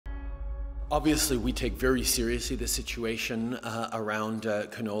Obviously, we take very seriously the situation around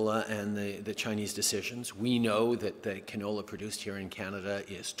canola and the Chinese decisions. We know that the canola produced here in Canada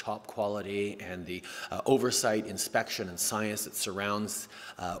is top quality, and the oversight, inspection, and science that surrounds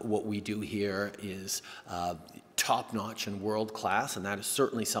what we do here is top-notch and world-class, and that is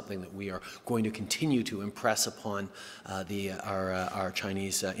certainly something that we are going to continue to impress upon our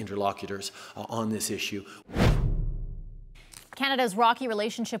Chinese interlocutors on this issue. Canada's rocky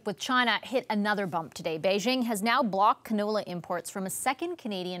relationship with China hit another bump today. Beijing has now blocked canola imports from a second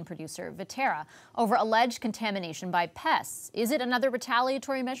Canadian producer, Viterra, over alleged contamination by pests. Is it another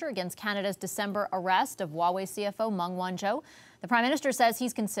retaliatory measure against Canada's December arrest of Huawei CFO Meng Wanzhou? The Prime Minister says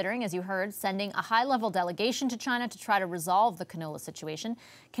he's considering, as you heard, sending a high-level delegation to China to try to resolve the canola situation.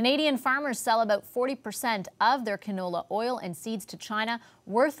 Canadian farmers sell about 40% of their canola oil and seeds to China,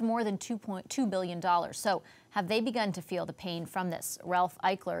 worth more than $2.2 billion. So have they begun to feel the pain from this? Ralph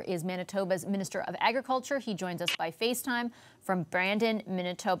Eichler is Manitoba's Minister of Agriculture. He joins us by FaceTime from Brandon,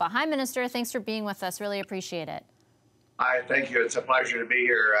 Manitoba. Hi, Minister. Thanks for being with us. Really appreciate it. Hi, thank you. It's a pleasure to be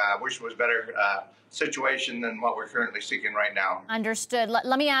here. I wish it was better situation than what we're currently seeking right now. Understood.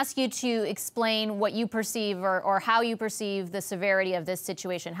 Let me ask you to explain what you perceive or how you perceive the severity of this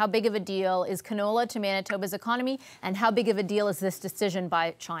situation. How big of a deal is canola to Manitoba's economy, and how big of a deal is this decision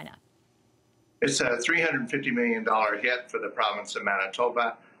by China? It's a $350 million hit for the province of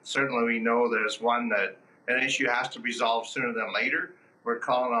Manitoba. Certainly we know there's an issue has to be resolved sooner than later. We're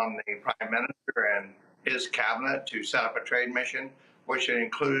calling on the Prime Minister and his cabinet to set up a trade mission, which would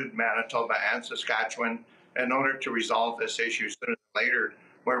include Manitoba and Saskatchewan, in order to resolve this issue sooner than later.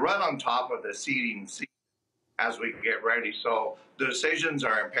 We're right on top of the seeding season as we get ready. So the decisions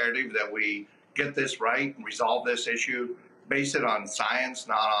are imperative that we get this right and resolve this issue, base it on science,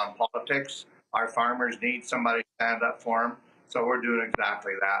 not on politics. Our farmers need somebody to stand up for them, so we're doing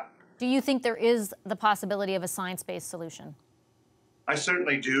exactly that. Do you think there is the possibility of a science-based solution? I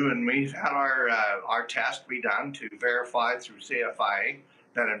certainly do, and we've had our test be done to verify through CFIA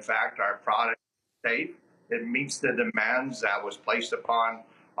that in fact our product is safe. It meets the demands that was placed upon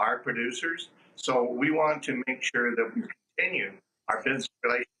our producers. So we want to make sure that we continue our business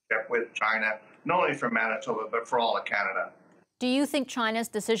relationship with China, not only for Manitoba, but for all of Canada. Do you think China's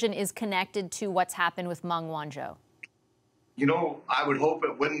decision is connected to what's happened with Meng Wanzhou? You know, I would hope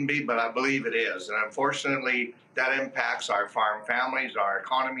it wouldn't be, but I believe it is. And unfortunately, that impacts our farm families, our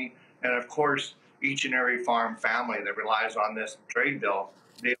economy, and of course, each and every farm family that relies on this trade bill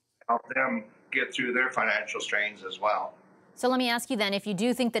to help them get through their financial strains as well. So let me ask you then, if you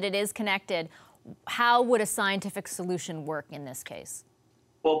do think that it is connected, how would a scientific solution work in this case?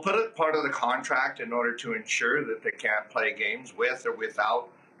 Well, put it part of the contract in order to ensure that they can't play games with or without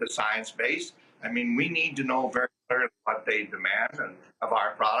the science base. I mean, we need to know very clearly what they demand of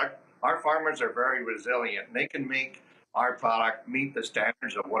our product. Our farmers are very resilient. They can make our product meet the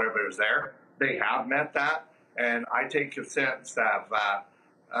standards of whatever is there. They have met that, and I take a sense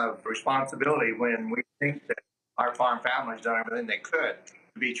of responsibility when we think that our farm families done everything they could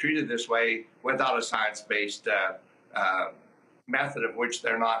to be treated this way without a science-based method of which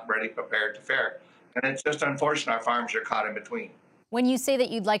they're not ready, prepared to fare. And it's just unfortunate our farmers are caught in between. When you say that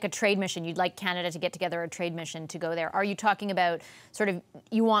you'd like a trade mission, you'd like Canada to get together a trade mission to go there, are you talking about sort of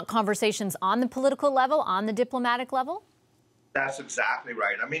you want conversations on the political level, on the diplomatic level? That's exactly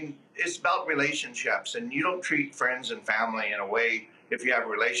right. I mean, it's about relationships, and you don't treat friends and family in a way if you have a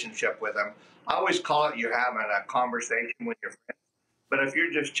relationship with them. I always call it you're having a conversation with your friends. But if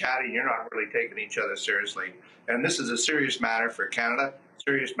you're just chatting, you're not really taking each other seriously. And this is a serious matter for Canada,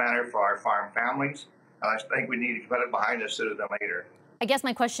 serious matter for our farm families. And I think we need to put it behind us sooner than later. I guess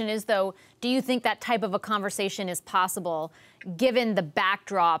my question is, though, do you think that type of a conversation is possible, given the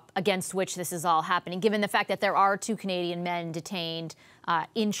backdrop against which this is all happening, given the fact that there are 2 Canadian men detained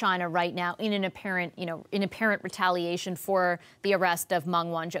in China right now in an apparent retaliation for the arrest of Meng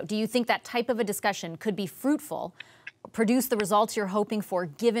Wanzhou? Do you think that type of a discussion could be fruitful, produce the results you're hoping for,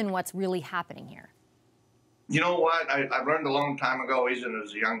 given what's really happening here? You know what? I learned a long time ago, even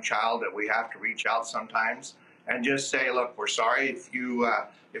as a young child, that we have to reach out sometimes and just say, look, we're sorry if you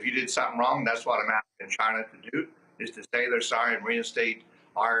did something wrong. That's what I'm asking China to do, is to say they're sorry and reinstate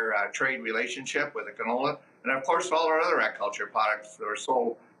our trade relationship with the canola. And of course, all our other agriculture products that are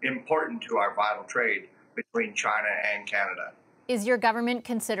so important to our vital trade between China and Canada. Is your government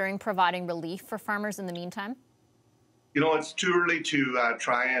considering providing relief for farmers in the meantime? You know, it's too early to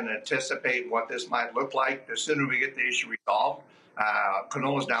try and anticipate what this might look like. The sooner we get the issue resolved,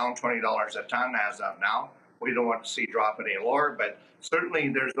 canola's down $20 a ton as of now. We don't want to see drop any lower, but certainly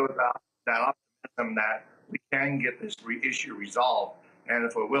there's that optimism that we can get this issue resolved and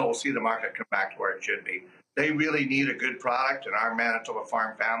if it will, we'll see the market come back to where it should be. They really need a good product, and our Manitoba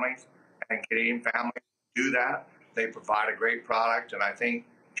farm families and Canadian families do that. They provide a great product, and I think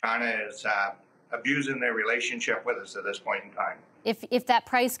China is abusing their relationship with us at this point in time. If that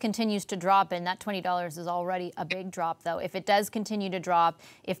price continues to drop, and that $20 is already a big drop, though, if it does continue to drop,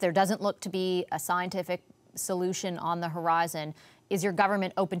 if there doesn't look to be a scientific solution on the horizon, is your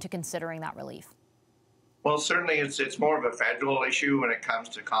government open to considering that relief? Well, certainly it's more of a federal issue when it comes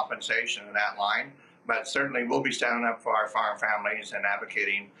to compensation in that line, but certainly we'll be standing up for our farm families and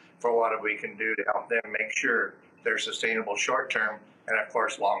advocating for what we can do to help them make sure they're sustainable short-term and, of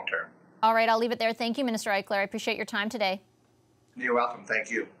course, long-term. All right, I'll leave it there. Thank you, Minister Eichler. I appreciate your time today. You're welcome.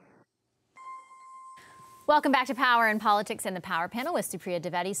 Thank you. Welcome back to Power and Politics in the Power Panel with Supriya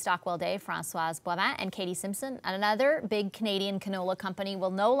Dwivedi, Stockwell Day, Françoise Boivin, and Katie Simpson. And another big Canadian canola company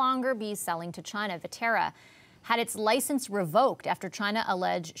will no longer be selling to China. Viterra had its license revoked after China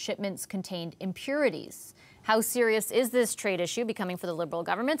alleged shipments contained impurities. How serious is this trade issue becoming for the Liberal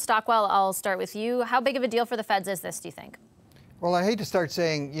government? Stockwell, I'll start with you. How big of a deal for the feds is this, do you think? Well, I hate to start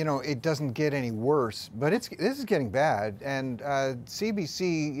saying, it doesn't get any worse, but this is getting bad. And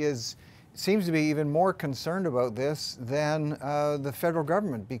CBC seems to be even more concerned about this than the federal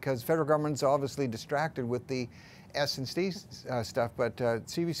government, because federal government's obviously distracted with the S&C stuff. But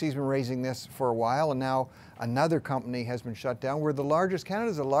CBC's been raising this for a while, and now another company has been shut down.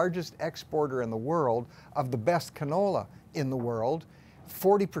 Canada's the largest exporter in the world of the best canola in the world.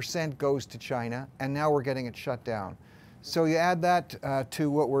 40% goes to China, and now we're getting it shut down. So you add that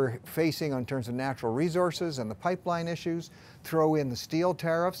to what we're facing in terms of natural resources and the pipeline issues, throw in the steel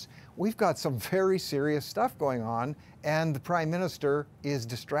tariffs. We've got some very serious stuff going on, and the Prime Minister is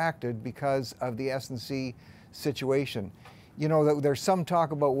distracted because of the S&C situation. There's some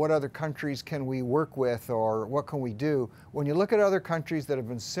talk about what other countries can we work with or what can we do. When you look at other countries that have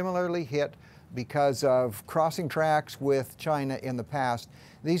been similarly hit because of crossing tracks with China in the past,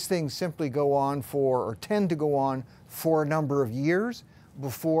 these things simply go on or tend to go on for a number of years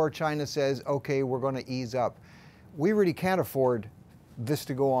before China says, okay, we're going to ease up. We really can't afford this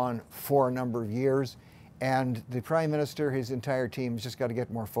to go on for a number of years. And the Prime Minister, his entire team, has just got to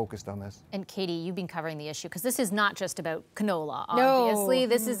get more focused on this. And Katie, you've been covering the issue because this is not just about canola, obviously. No.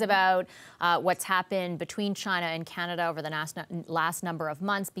 This is about what's happened between China and Canada over the last number of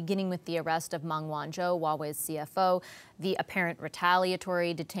months, beginning with the arrest of Meng Wanzhou, Huawei's CFO, the apparent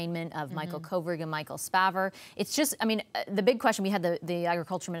retaliatory detainment of Michael Kovrig and Michael Spavor. It's just, the big question, we had the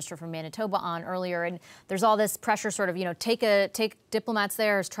Agriculture Minister from Manitoba on earlier, and there's all this pressure sort of, take diplomats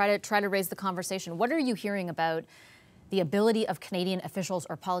there, try to raise the conversation. What are you hearing about the ability of Canadian officials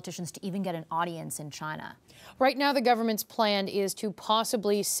or politicians to even get an audience in China? Right now, the government's plan is to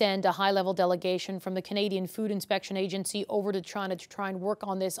possibly send a high-level delegation from the Canadian Food Inspection Agency over to China to try and work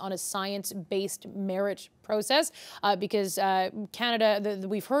on this on a science-based merit process, because Canada,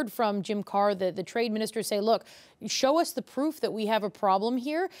 we've heard from Jim Carr, the trade minister, say, look, show us the proof that we have a problem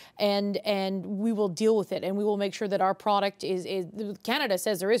here, and we will deal with it, and we will make sure that our product is Canada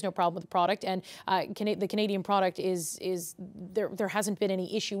says there is no problem with the product, and the Canadian product is there hasn't been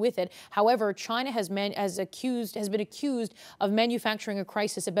any issue with it. However, China has been accused of manufacturing a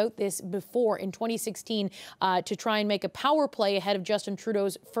crisis about this before in 2016 to try and make a power play ahead of Justin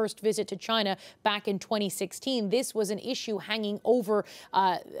Trudeau's first visit to China back in 2016. This was an issue hanging over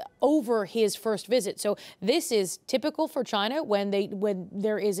his first visit. So this is typical for China when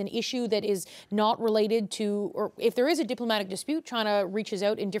there is an issue that is not related to, or if there is a diplomatic dispute, China reaches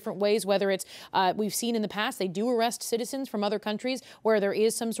out in different ways, whether it's, we've seen in the past, they do arrest citizens from other countries where there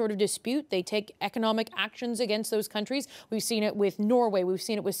is some sort of dispute. They take economic actions against those countries. We've seen it with Norway. We've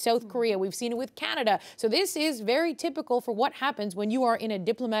seen it with South Korea. We've seen it with Canada. So this is very typical for what happens when you are in a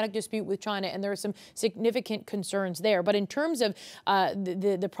diplomatic dispute with China, and there are some significant concerns there. But in terms of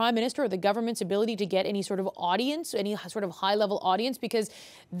the Prime Minister or the government's ability to get any sort of audience, any sort of high-level audience, because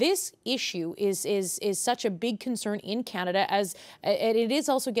this issue is such a big concern in Canada, as it is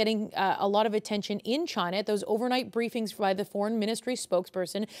also getting a lot of attention in China. At those overnight briefings by the Foreign Ministry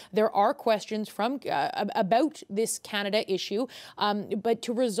spokesperson, there are questions from about this Canada issue, but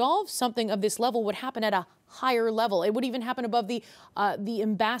to resolve something of this level would happen at a higher level. It would even happen above the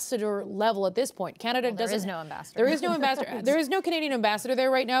ambassador level at this point. Canada doesn't. There is no ambassador. There is no ambassador. There is no Canadian ambassador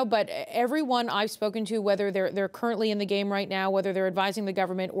there right now. But everyone I've spoken to, whether they're currently in the game right now, whether they're advising the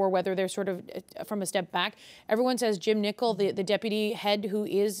government, or whether they're sort of from a step back, everyone says Jim Nicol, the deputy head who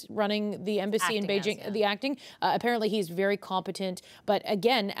is running the embassy in Beijing, the acting. Apparently, he's very competent. But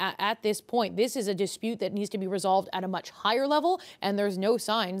again, at this point, this is a dispute that needs to be resolved at a much higher level, and there's no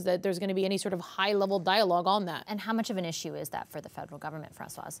signs that there's going to be any sort of high-level dialogue dialogue on that. And how much of an issue is that for the federal government,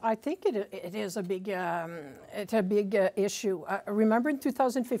 Françoise? I think it is a big issue. Remember in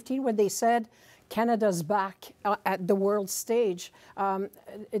 2015 when they said Canada's back at the world stage.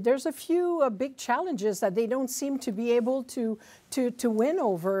 There's a few big challenges that they don't seem to be able to win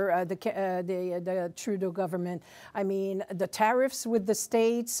over the Trudeau government. I mean, the tariffs with the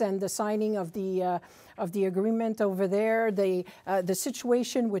states and the signing of the agreement over there, the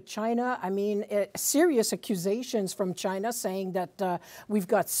situation with China. I mean, serious accusations from China saying that we've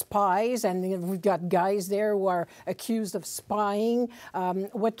got spies and we've got guys there who are accused of spying.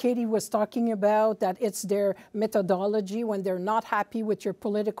 What Katie was talking about, that it's their methodology. When they're not happy with your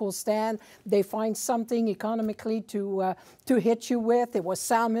political stand, they find something economically to hit you with. It was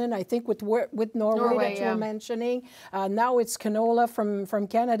salmon, I think, with Norway that you were mentioning. Now it's canola from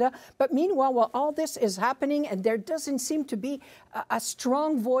Canada. But meanwhile, while all this is happening and there doesn't seem to be a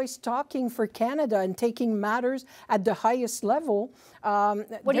strong voice talking for Canada and taking matters at the highest level,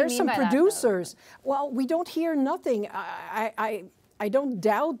 there's some producers. Well, we don't hear nothing. I don't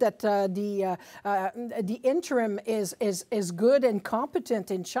doubt that the interim is good and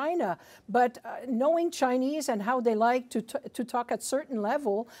competent in China, but knowing Chinese and how they like to talk at certain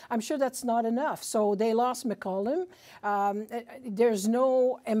level, I'm sure that's not enough. So they lost McCollum. There's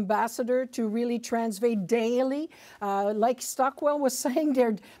no ambassador to really translate daily. Like Stockwell was saying,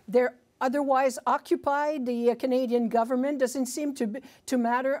 they're otherwise occupied. The Canadian government doesn't seem to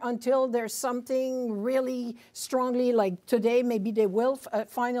matter until there's something really strongly, like today, maybe they will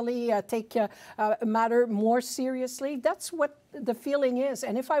finally take a matter more seriously. That's what the feeling is.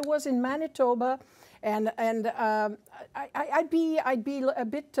 And if I was in Manitoba, I'd be a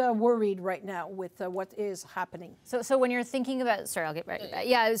bit worried right now with what is happening. So when you're thinking about, sorry, I'll get right back.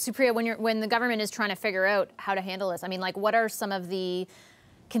 Yeah, Supriya, when the government is trying to figure out how to handle this, I mean, like, what are some of the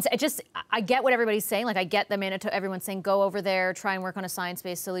I get what everybody's saying. Like, I get the Manitoba, everyone's saying go over there, try and work on a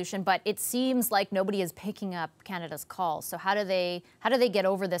science-based solution. But it seems like nobody is picking up Canada's calls. So how do they get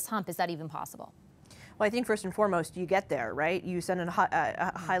over this hump? Is that even possible? Well, I think first and foremost, you get there, right? You send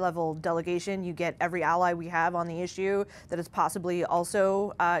a high-level delegation. You get every ally we have on the issue that has possibly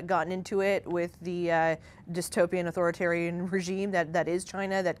also gotten into it with the dystopian authoritarian regime that is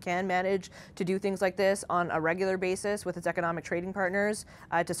China, that can manage to do things like this on a regular basis with its economic trading partners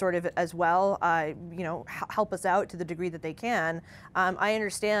to sort of as well, help us out to the degree that they can. I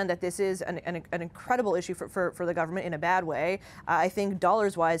understand that this is an incredible issue for the government in a bad way. I think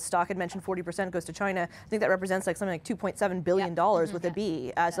dollars-wise, Stock had mentioned 40% goes to China. I think that represents like something like $2.7 billion with a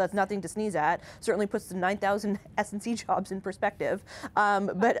B. So that's nothing to sneeze at. Certainly puts the 9,000 S&C jobs in perspective.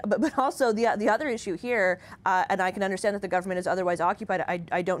 But also the other issue here, and I can understand that the government is otherwise occupied.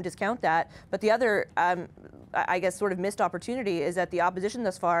 I don't discount that. But the other, I guess, sort of missed opportunity is that the opposition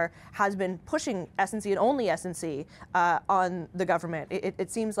thus far has been pushing S&C and only S&C on the government. It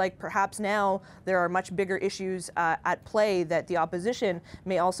seems like perhaps now there are much bigger issues at play that the opposition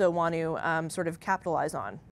may also want to sort of capitalize on.